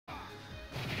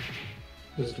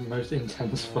This is the most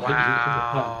intense fight you've ever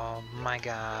had. Wow, my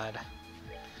god.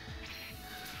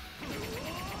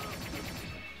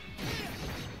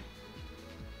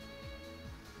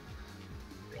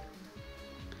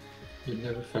 You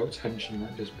never felt tension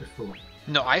like this before.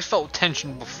 No, I felt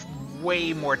tension,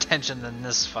 way more tension than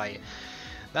this fight.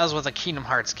 That was with a Kingdom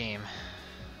Hearts game.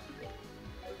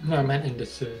 No, I meant in the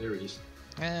series.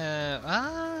 Kind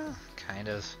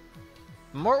of.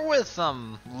 More with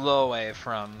Loe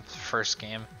from the first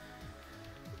game.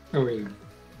 Oh yeah.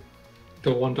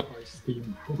 The one that I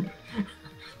steamrolled.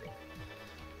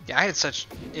 Yeah, I had such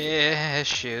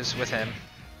issues with him.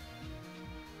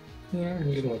 Yeah,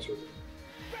 he's not so.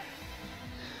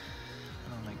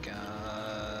 Oh my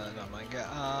god, oh my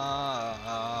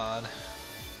god.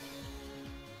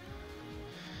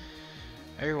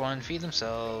 Everyone feed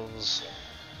themselves.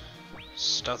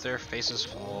 Stuff their faces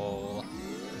full.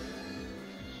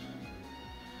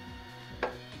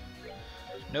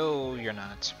 No, you're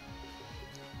not.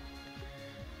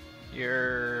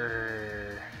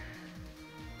 You're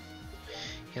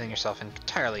healing yourself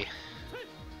entirely.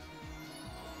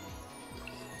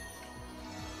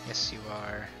 Yes, you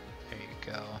are. There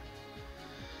you go.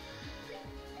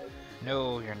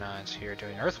 No, you're not. You're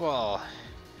doing Earth Wall.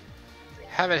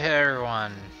 Have it hit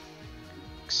everyone.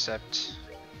 Except...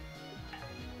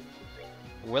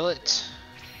 will it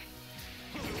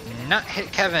not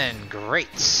hit Kevin?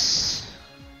 Great.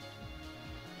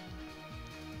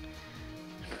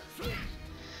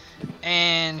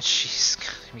 And she's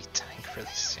gonna be dying for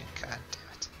this soon. God damn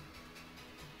it.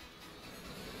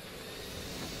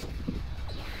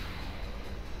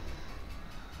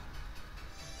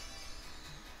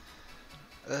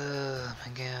 Oh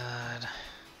my god.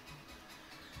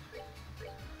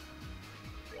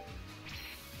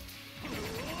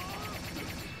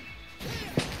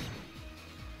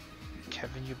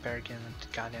 Kevin, you better get in the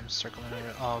goddamn circle.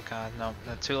 Oh god, no,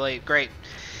 that's too late. Great.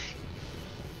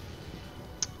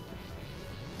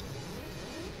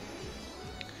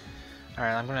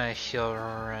 Alright, I'm gonna heal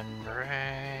Ren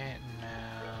right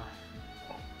now.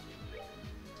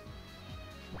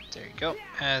 There you go,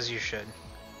 as you should.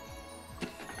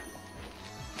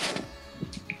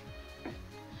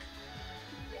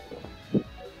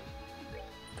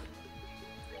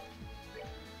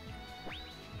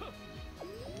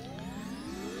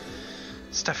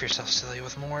 Stuff yourself silly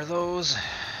with more of those.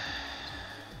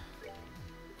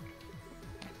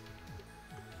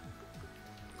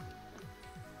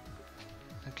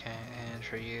 Okay, and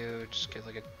for you, just get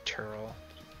like a turtle.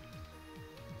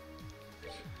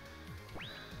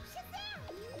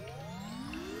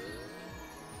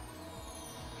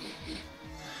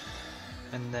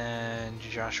 And then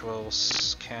Joshua will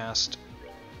cast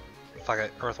fuck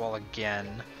it, Earthwall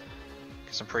again.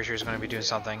 Because I'm pretty sure he's going to be doing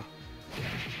something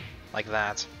like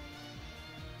that.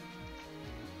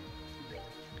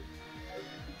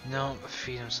 No,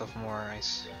 feed himself more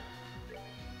ice.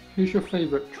 Who's your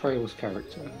favourite Trails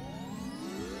character?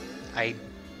 I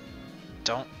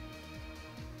don't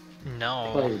know.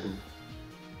 Playable.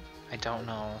 I don't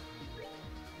know.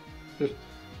 Just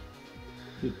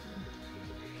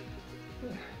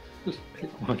pick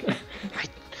one.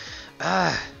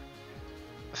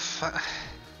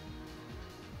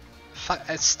 Fuck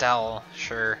Estelle,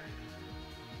 sure.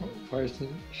 Why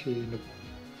isn't she in the...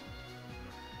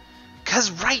 Cause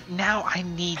right now I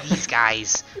need these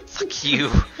guys. Fuck you.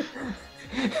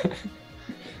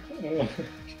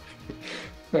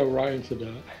 Fell right into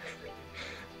that.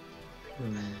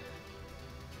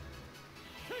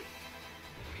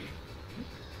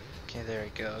 Okay, there we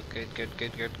go. Good, good,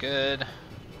 good, good, good.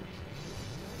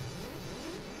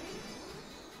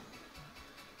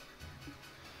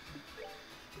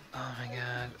 Oh my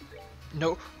god.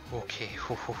 No. Okay.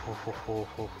 Ho, ho, ho, ho, ho,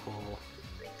 ho, ho.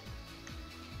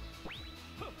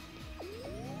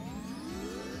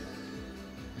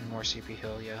 And more CP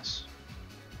heal, yes.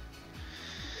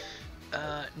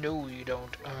 No, you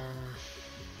don't.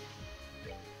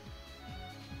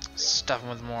 Stuff him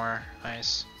with more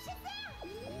ice.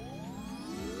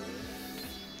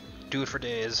 Do it for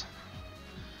days.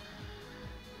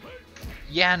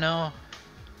 Yeah, no.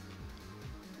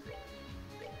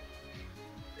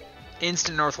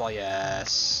 Instant Northwall,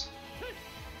 yes.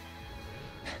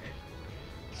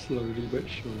 Slowly but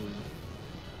surely.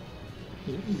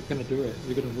 You're gonna do it.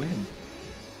 You're gonna win.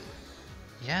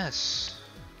 Yes.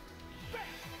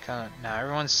 Now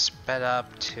everyone's sped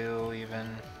up too,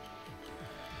 even.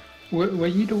 Were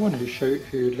you the one who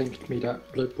linked me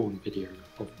that Bloodborne video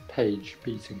of Paige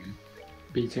beating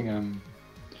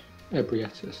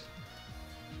Ebrietis?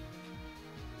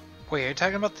 Wait, are you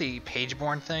talking about the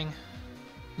Pageborn thing?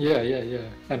 Yeah.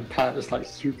 And Pat is like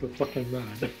super fucking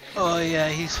mad. Oh yeah,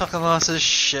 he's fucking lost his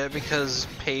shit because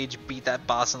Paige beat that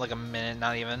boss in like a minute,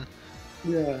 not even.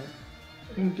 Yeah.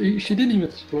 And she didn't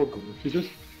even struggle. She just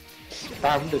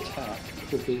spammed attack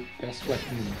with the best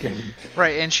weapon in the game.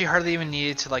 Right, and she hardly even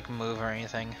needed to like move or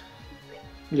anything.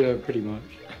 Yeah, pretty much.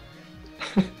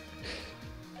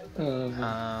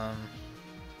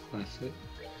 That's it.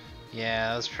 Yeah,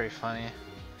 that was pretty funny.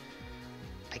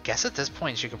 I guess at this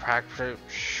point she could practice.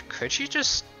 Could she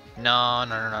just? No.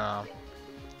 A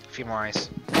few more ice.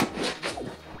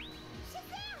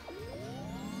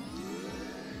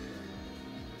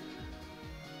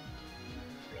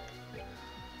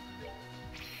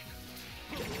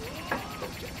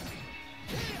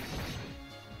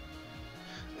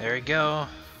 There we go.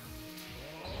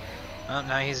 Oh,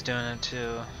 now he's doing it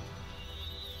too.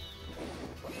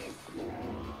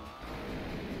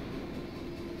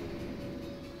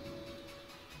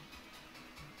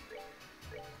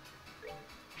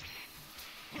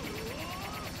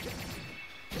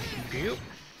 Boop.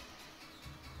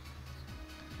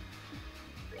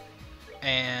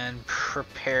 And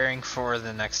preparing for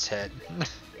the next hit.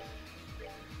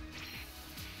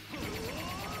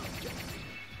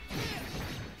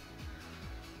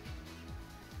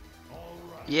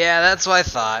 Yeah, that's what I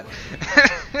thought.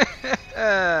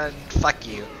 Fuck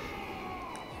you.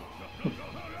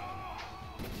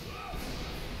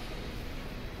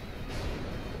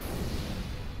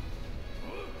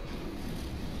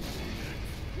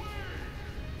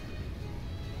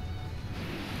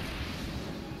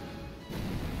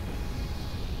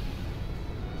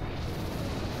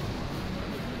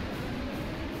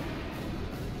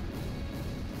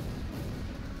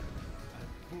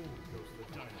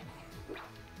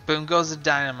 Boom goes the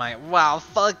dynamite. Wow,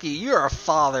 fuck you. You're a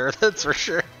father, that's for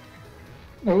sure.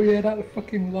 Oh yeah, that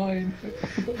fucking line. I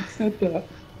forgot you said that.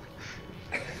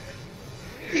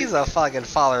 He's a fucking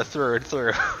father through and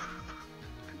through.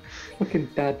 Fucking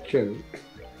dad joke.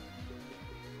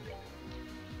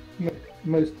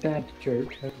 Most dad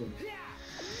joke ever.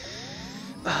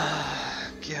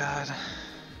 God.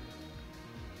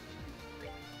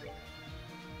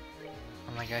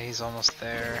 Oh my god, he's almost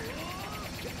there.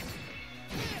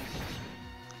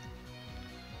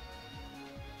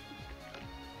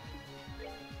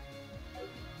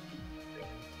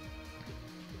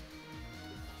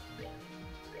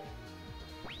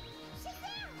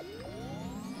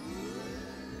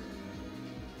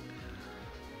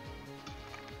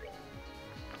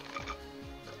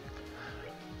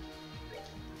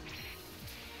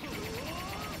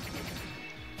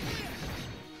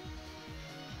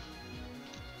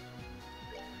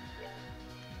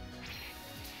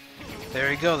 There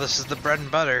we go, this is the bread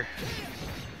and butter.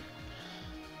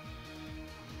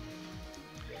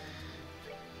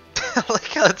 Like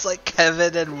how it's like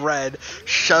Kevin and Red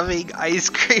shoving ice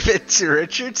cream into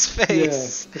Richard's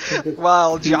face. Yeah,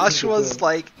 while Joshua's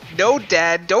like, no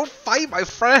dad, don't fight my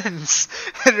friends.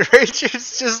 And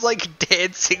Richard's just like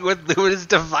dancing with Luminous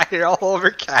Divider all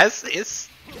over Cassius.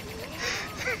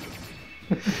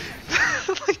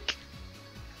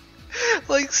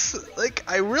 like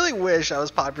I really wish I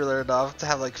was popular enough to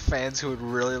have like fans who would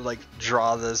really like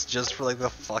draw this just for like the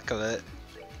fuck of it.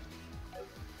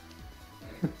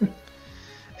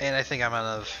 And I think I'm out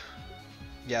of,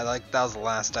 yeah, like that was the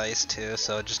last ice too,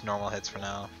 so just normal hits for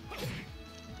now.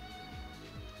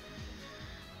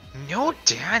 No,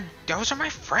 Dad, those are my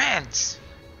friends.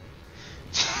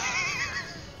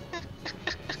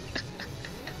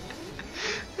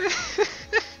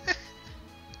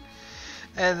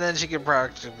 And then she can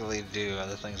practically do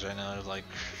other things right now. Like,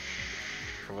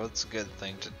 what's a good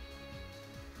thing to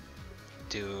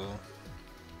do?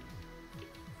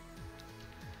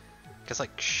 Guess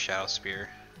like Shadow Spear.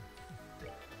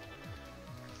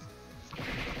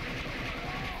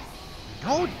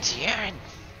 Oh, Dad!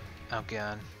 Oh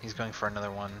god, he's going for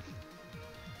another one.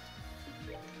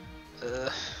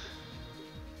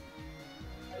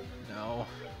 No.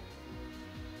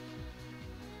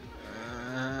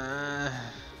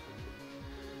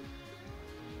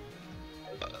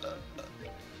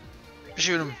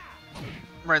 Shoot him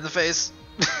right in the face.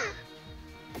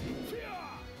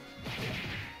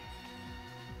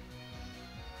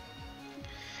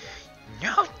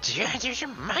 No, Dad, these are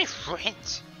my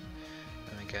friends.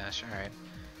 Oh my gosh! All right.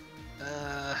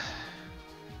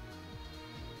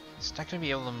 He's not gonna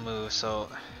be able to move, so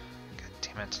god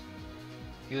damn it.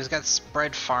 He was got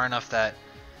spread far enough that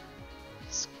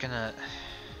it's gonna.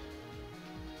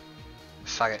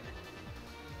 Fuck it.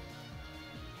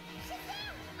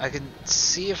 I can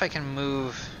see if I can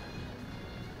move.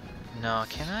 No,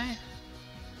 can I?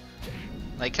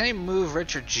 Like, can I move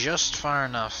Richard just far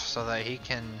enough so that he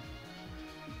can...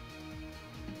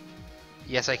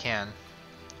 Yes, I can.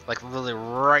 Like, literally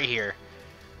right here.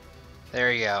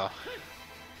 There you go.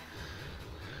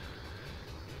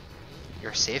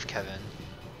 You're safe, Kevin.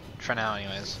 For now,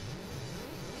 anyways.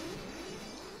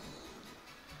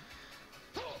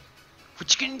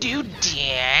 What you gonna do,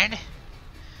 Dad?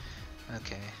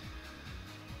 Okay.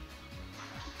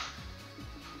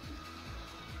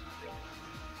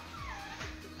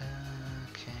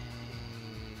 Okay.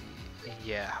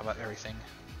 Yeah, how about everything?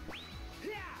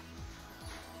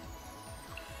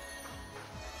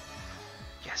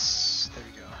 Yes, there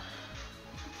we go.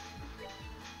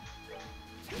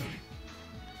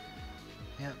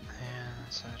 Yep,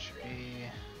 and so that should be...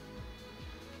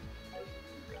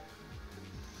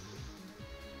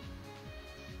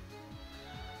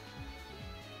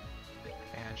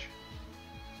 Badge.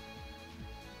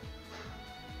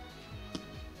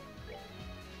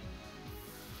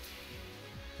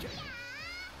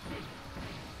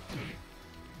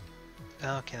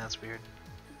 Okay, that's weird.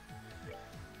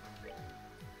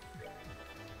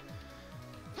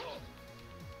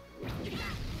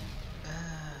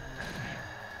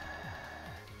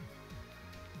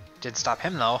 Didn't stop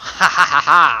him though. Ha ha ha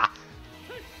ha!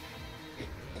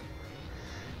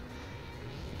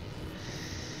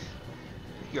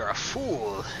 You're a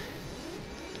fool.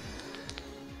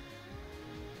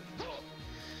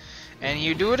 And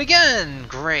you do it again!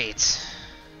 Great.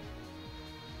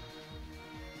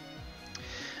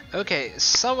 Okay,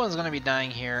 someone's gonna be dying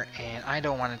here, and I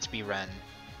don't want it to be Ren.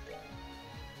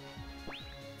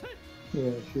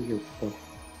 Yeah, she's your stuff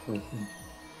person.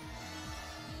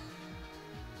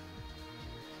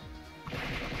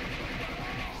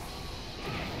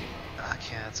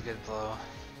 Okay, that's a good blow.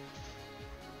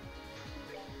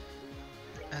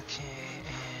 Okay,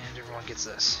 and everyone gets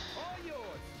this.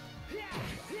 There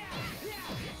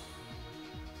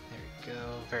we go.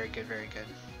 Very good, very good.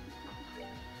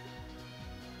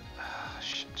 Ah,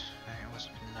 shit. Alright, it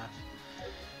wasn't good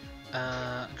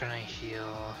enough. Gonna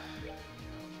heal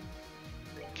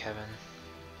Kevin.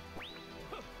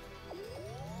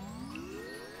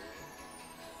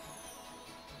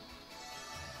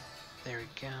 There we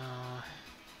go.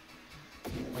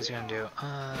 What's he gonna do?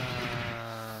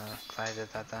 Glad I did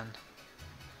that then.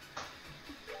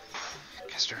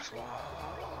 Cast Earth Wall.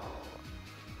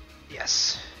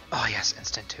 Yes. Oh yes,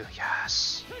 instant too.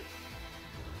 Yes.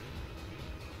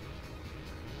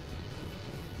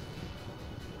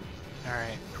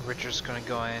 Alright, Richard's gonna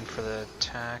go in for the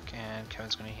attack, and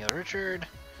Kevin's gonna heal Richard.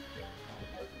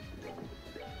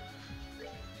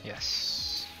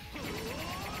 Yes.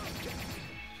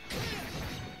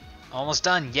 Almost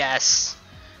done, yes!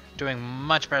 Doing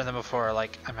much better than before,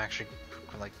 like, I'm actually,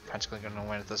 like, practically gonna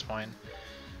win at this point.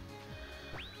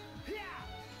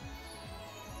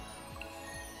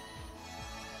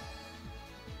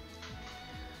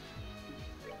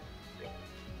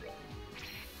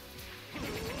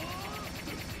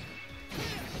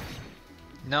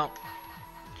 Nope.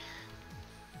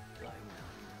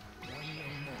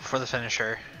 For the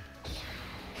finisher.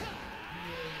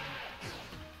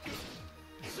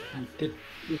 You did.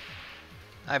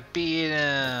 I beat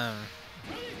him!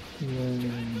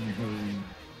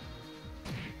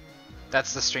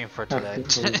 That's the stream for today.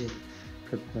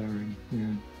 Preparing,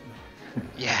 yeah.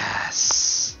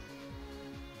 Yes!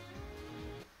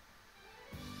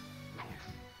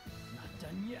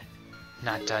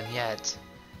 Not done yet.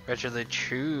 Richard the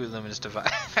true luminous divine.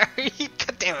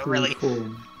 God damn it, really?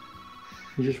 Cool.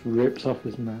 He just rips off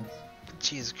his mask.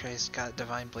 Jesus Christ, got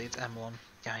Divine Blade's emblem.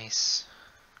 Nice.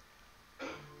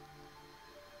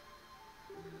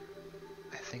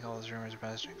 I think all those rumors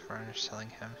about his strength are underselling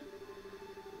him.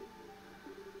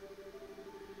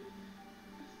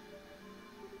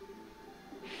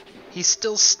 He's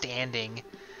still standing.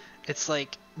 It's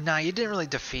like, nah, you didn't really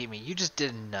defeat me. You just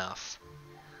did enough.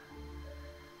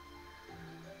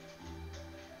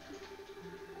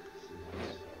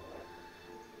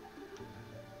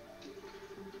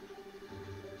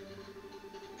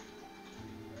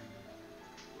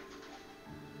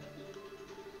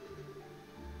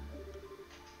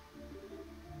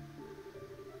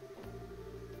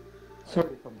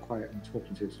 Sorry if I'm quiet, I'm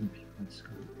talking to some people on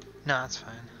Skype. No, that's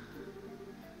fine.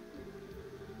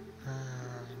 Oh,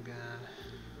 God.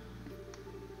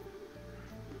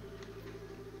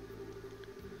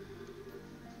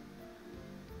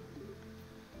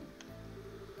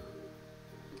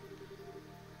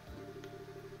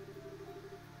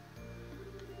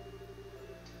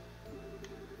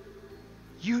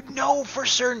 You know for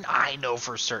certain, I know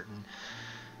for certain.